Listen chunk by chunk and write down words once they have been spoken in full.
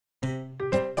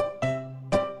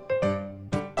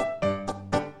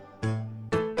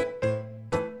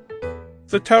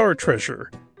The Tower Treasure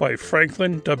by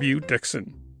Franklin W.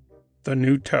 Dixon. The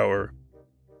New Tower.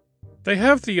 "They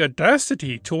have the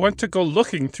audacity to want to go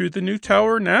looking through the new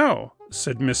tower now,"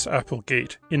 said Miss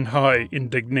Applegate in high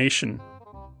indignation.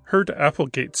 Herd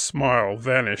Applegate's smile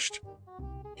vanished.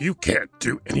 "You can't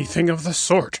do anything of the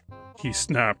sort," he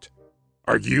snapped.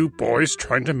 "Are you boys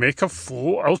trying to make a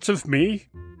fool out of me?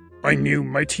 I knew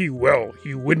mighty well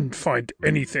you wouldn't find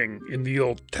anything in the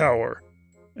old tower."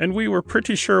 "And we were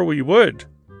pretty sure we would,"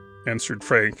 answered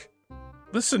Frank.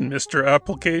 "Listen, Mr.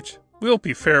 Applegate, we'll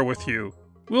be fair with you.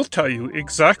 We'll tell you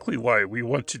exactly why we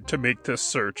wanted to make this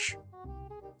search."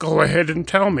 "Go ahead and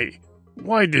tell me.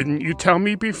 Why didn't you tell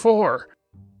me before?"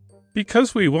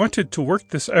 "Because we wanted to work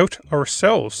this out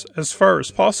ourselves as far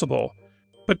as possible.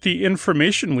 But the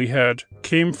information we had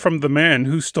came from the man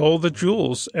who stole the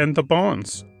jewels and the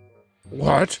bonds."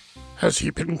 "What? Has he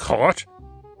been caught?"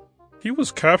 "He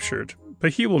was captured,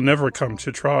 but he will never come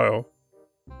to trial."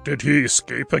 "Did he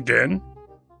escape again?"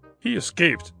 "He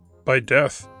escaped by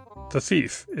death. The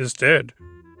thief is dead."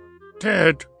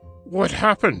 "Dead? What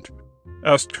happened?"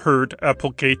 asked Herd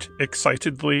Applegate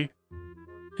excitedly.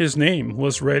 "His name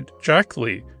was Red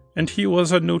Jackley, and he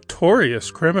was a notorious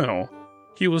criminal.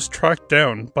 He was tracked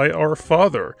down by our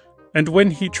father, and when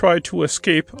he tried to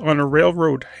escape on a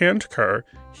railroad handcar,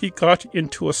 he got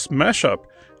into a smash-up,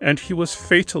 and he was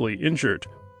fatally injured.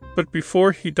 But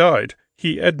before he died,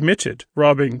 he admitted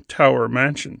robbing Tower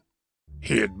Mansion."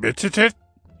 "He admitted it?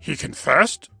 He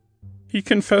confessed?" "He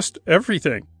confessed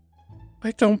everything."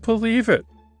 "I don't believe it,"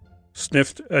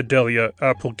 sniffed Adelia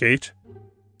Applegate.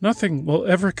 "Nothing will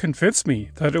ever convince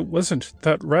me that it wasn't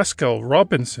that rascal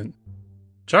Robinson."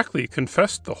 "Jackley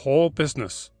confessed the whole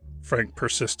business," Frank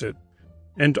persisted.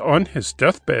 "And on his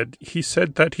deathbed he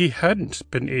said that he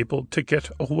hadn't been able to get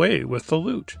away with the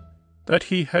loot, that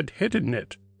he had hidden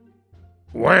it."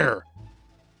 "Where?"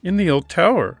 "In the old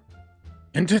tower."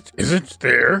 "And it isn't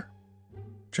there?"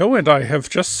 "Joe and I have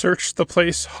just searched the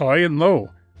place high and low.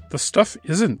 The stuff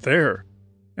isn't there.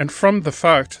 And from the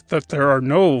fact that there are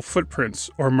no footprints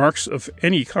or marks of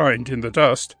any kind in the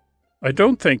dust, I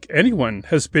don't think anyone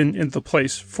has been in the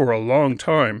place for a long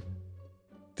time."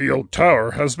 "The old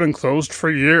tower has been closed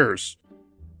for years."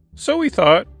 "So we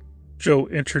thought," Joe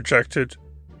interjected,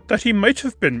 "that he might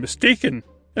have been mistaken,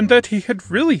 and that he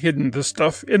had really hidden the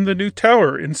stuff in the new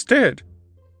tower instead."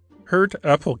 Herd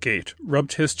Applegate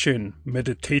rubbed his chin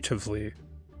meditatively.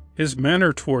 His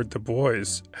manner toward the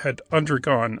boys had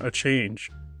undergone a change,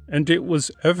 and it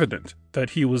was evident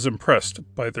that he was impressed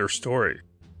by their story.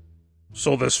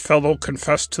 "So this fellow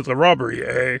confessed to the robbery,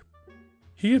 eh?"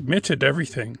 "He admitted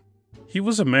everything. He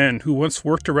was a man who once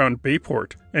worked around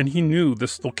Bayport, and he knew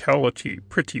this locality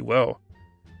pretty well.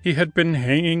 He had been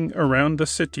hanging around the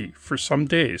city for some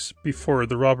days before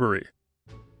the robbery."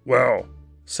 "Well,"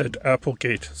 said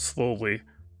Applegate slowly,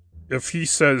 "if he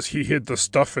says he hid the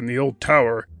stuff in the old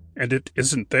tower, and it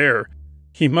isn't there,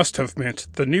 he must have meant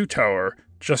the new tower,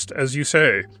 just as you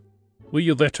say. Will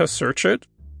you let us search it?"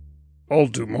 "I'll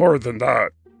do more than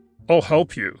that. I'll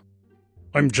help you.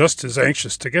 I'm just as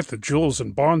anxious to get the jewels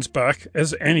and bonds back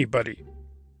as anybody."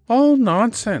 "All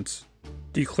nonsense,"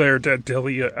 declared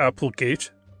Adelia Applegate.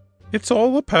 "It's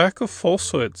all a pack of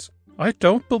falsehoods. I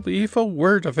don't believe a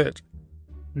word of it."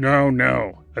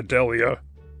 No, Adelia,"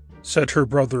 said her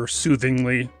brother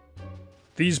soothingly.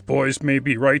 "These boys may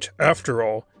be right after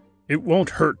all. It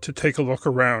won't hurt to take a look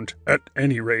around, at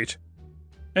any rate."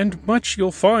 "And much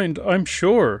you'll find, I'm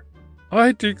sure.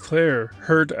 I declare,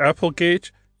 Herd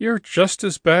Applegate, you're just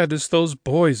as bad as those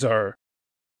boys are."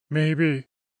 Maybe,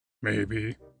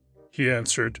 he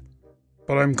answered.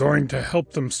 "But I'm going to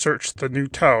help them search the new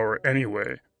tower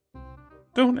anyway."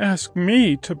 "Don't ask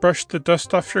me to brush the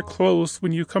dust off your clothes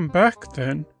when you come back,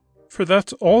 then, for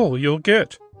that's all you'll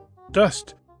get.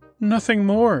 Dust, nothing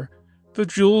more. The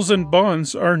jewels and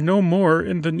bonds are no more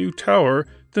in the new tower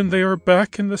than they are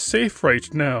back in the safe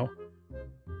right now."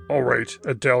 "All right,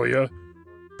 Adelia.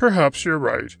 Perhaps you're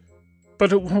right.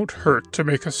 But it won't hurt to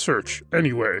make a search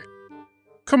anyway.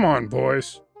 Come on,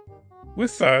 boys."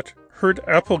 With that, Herd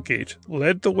Applegate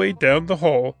led the way down the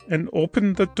hall and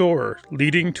opened the door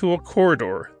leading to a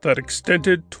corridor that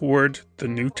extended toward the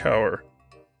new tower.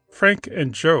 Frank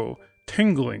and Joe,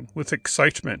 tingling with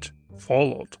excitement,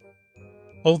 followed.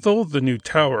 Although the new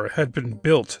tower had been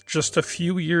built just a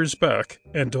few years back,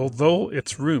 and although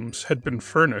its rooms had been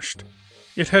furnished,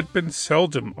 it had been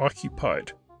seldom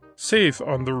occupied, save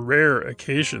on the rare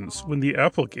occasions when the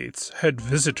Applegates had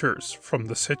visitors from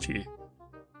the city.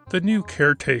 The new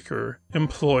caretaker,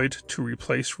 employed to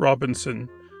replace Robinson,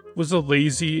 was a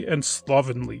lazy and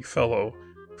slovenly fellow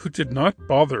who did not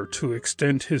bother to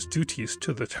extend his duties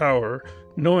to the tower,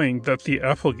 knowing that the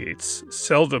Applegates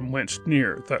seldom went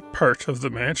near that part of the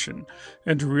mansion,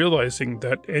 and realizing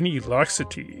that any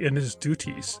laxity in his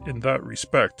duties in that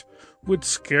respect would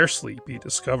scarcely be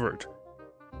discovered.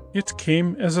 It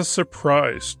came as a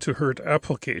surprise to Herd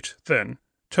Applegate, then,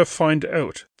 to find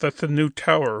out that the new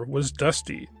tower was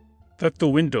dusty, that the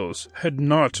windows had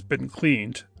not been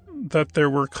cleaned, that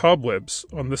there were cobwebs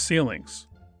on the ceilings.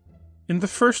 In the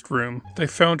first room they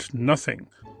found nothing,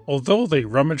 although they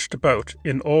rummaged about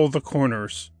in all the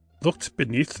corners, looked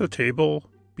beneath the table,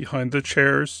 behind the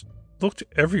chairs, looked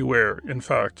everywhere, in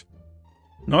fact.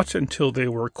 Not until they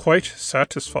were quite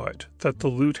satisfied that the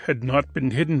loot had not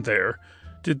been hidden there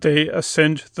did they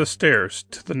ascend the stairs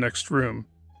to the next room,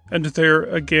 and there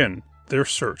again their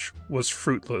search was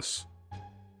fruitless.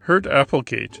 Herd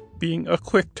Applegate, being a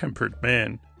quick-tempered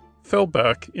man, fell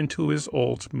back into his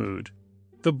old mood.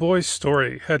 The boy's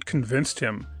story had convinced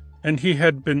him, and he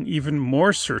had been even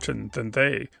more certain than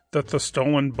they that the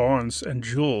stolen bonds and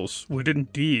jewels would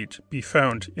indeed be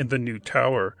found in the new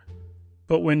tower.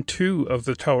 But when 2 of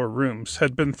the tower rooms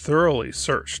had been thoroughly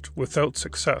searched without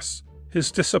success,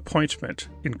 his disappointment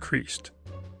increased.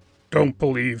 "Don't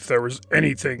believe there was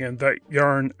anything in that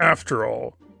yarn after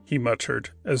all," he muttered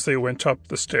as they went up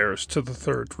the stairs to the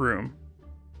 3rd room.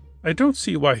 "I don't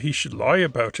see why he should lie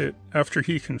about it after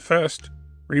he confessed,"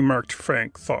 remarked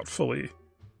Frank thoughtfully.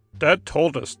 "Dad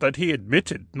told us that he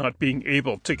admitted not being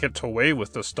able to get away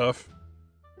with the stuff."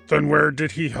 "Then where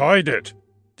did he hide it?"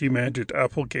 demanded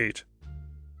Applegate.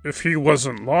 "If he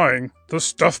wasn't lying, the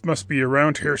stuff must be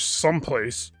around here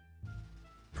someplace."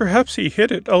 "Perhaps he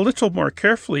hid it a little more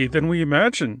carefully than we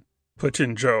imagine," put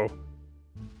in Joe.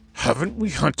 "Haven't we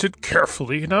hunted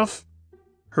carefully enough?"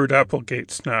 Herd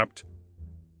Applegate snapped.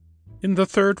 In the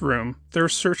 3rd room, their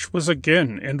search was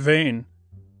again in vain.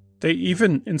 They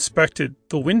even inspected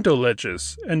the window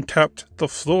ledges and tapped the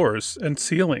floors and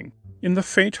ceiling, in the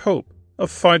faint hope of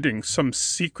finding some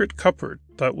secret cupboard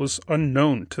that was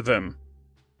unknown to them.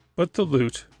 But the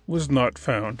loot was not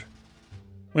found.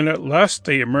 When at last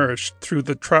they emerged through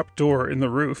the trap door in the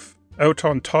roof, out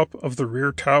on top of the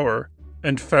rear tower,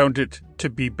 and found it to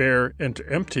be bare and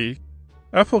empty,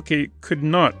 Applegate could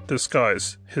not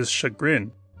disguise his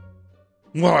chagrin.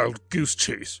 "Wild goose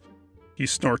chase," he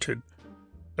snorted.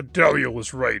 "Adelia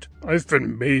was right. I've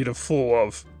been made a fool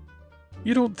of."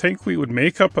 "You don't think we would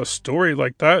make up a story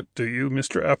like that, do you,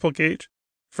 Mr. Applegate?"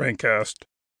 Frank asked.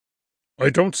 "I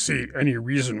don't see any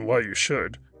reason why you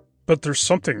should, but there's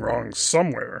something wrong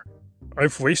somewhere.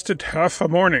 I've wasted half a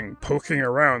morning poking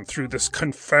around through this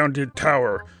confounded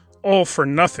tower, all for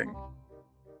nothing."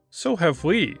 "So have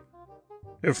we."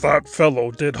 "If that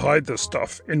fellow did hide the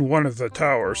stuff in one of the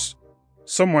towers,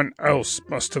 someone else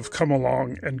must have come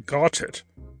along and got it.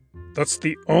 That's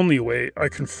the only way I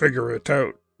can figure it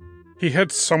out. He had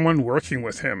someone working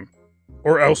with him,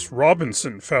 or else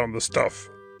Robinson found the stuff.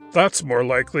 That's more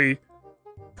likely.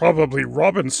 Probably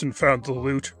Robinson found the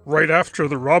loot right after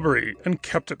the robbery and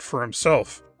kept it for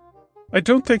himself." "I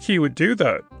don't think he would do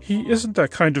that. He isn't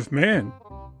that kind of man,"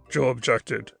 Joe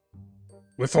objected.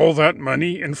 "With all that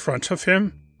money in front of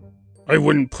him? I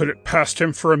wouldn't put it past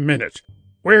him for a minute.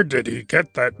 Where did he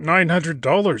get that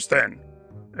 $900 then?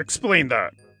 Explain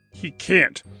that." "He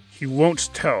can't. He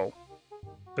won't tell."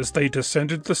 As they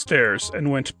descended the stairs and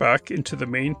went back into the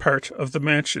main part of the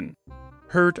mansion,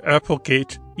 Herd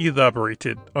Applegate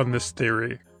elaborated on this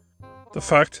theory. The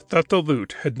fact that the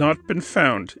loot had not been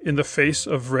found in the face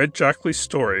of Red Jackley's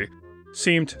story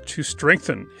seemed to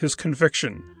strengthen his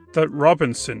conviction that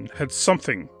Robinson had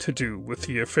something to do with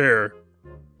the affair.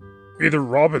 "Either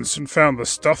Robinson found the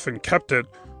stuff and kept it,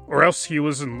 or else he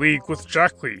was in league with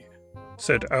Jackley,"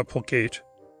 said Applegate.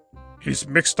 "He's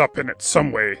mixed up in it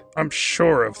some way, I'm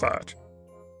sure of that."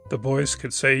 The boys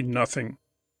could say nothing.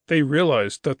 They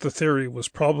realized that the theory was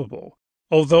probable,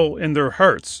 although in their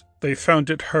hearts they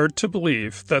found it hard to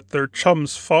believe that their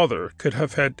chum's father could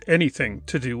have had anything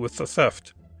to do with the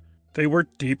theft. They were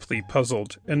deeply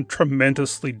puzzled and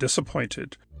tremendously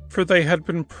disappointed, for they had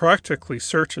been practically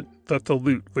certain that the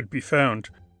loot would be found.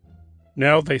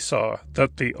 Now they saw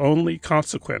that the only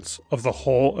consequence of the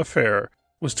whole affair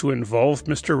was to involve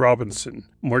Mr. Robinson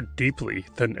more deeply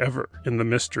than ever in the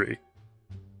mystery.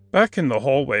 Back in the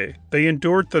hallway, they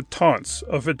endured the taunts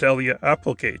of Adelia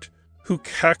Applegate, who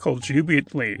cackled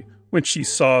jubilantly when she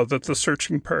saw that the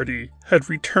searching party had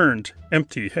returned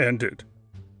empty-handed.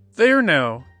 "There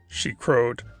now," she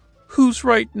crowed. "Who's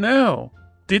right now?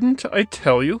 Didn't I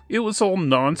tell you it was all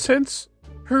nonsense?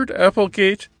 Herd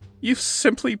Applegate, you've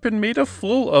simply been made a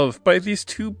fool of by these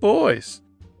 2 boys."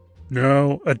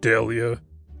 "No, Adelia,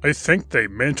 I think they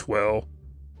meant well.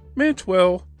 Meant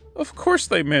well. Of course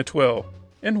they meant well.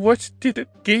 And what did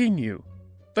it gain you?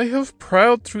 They have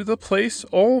prowled through the place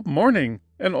all morning,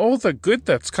 and all the good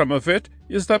that's come of it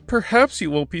is that perhaps you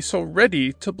won't be so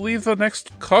ready to believe the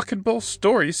next cock-and-bull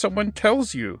story someone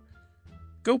tells you.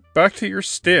 Go back to your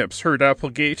stamps, Herd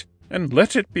Applegate, and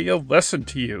let it be a lesson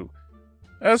to you.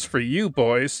 As for you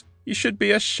boys, you should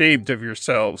be ashamed of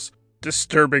yourselves,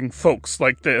 disturbing folks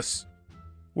like this."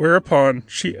 Whereupon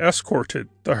she escorted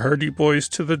the Hardy Boys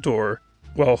to the door,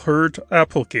 while Herd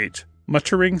Applegate,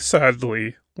 muttering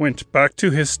sadly, went back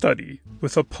to his study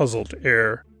with a puzzled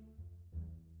air.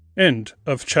 End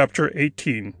of Chapter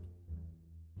 18.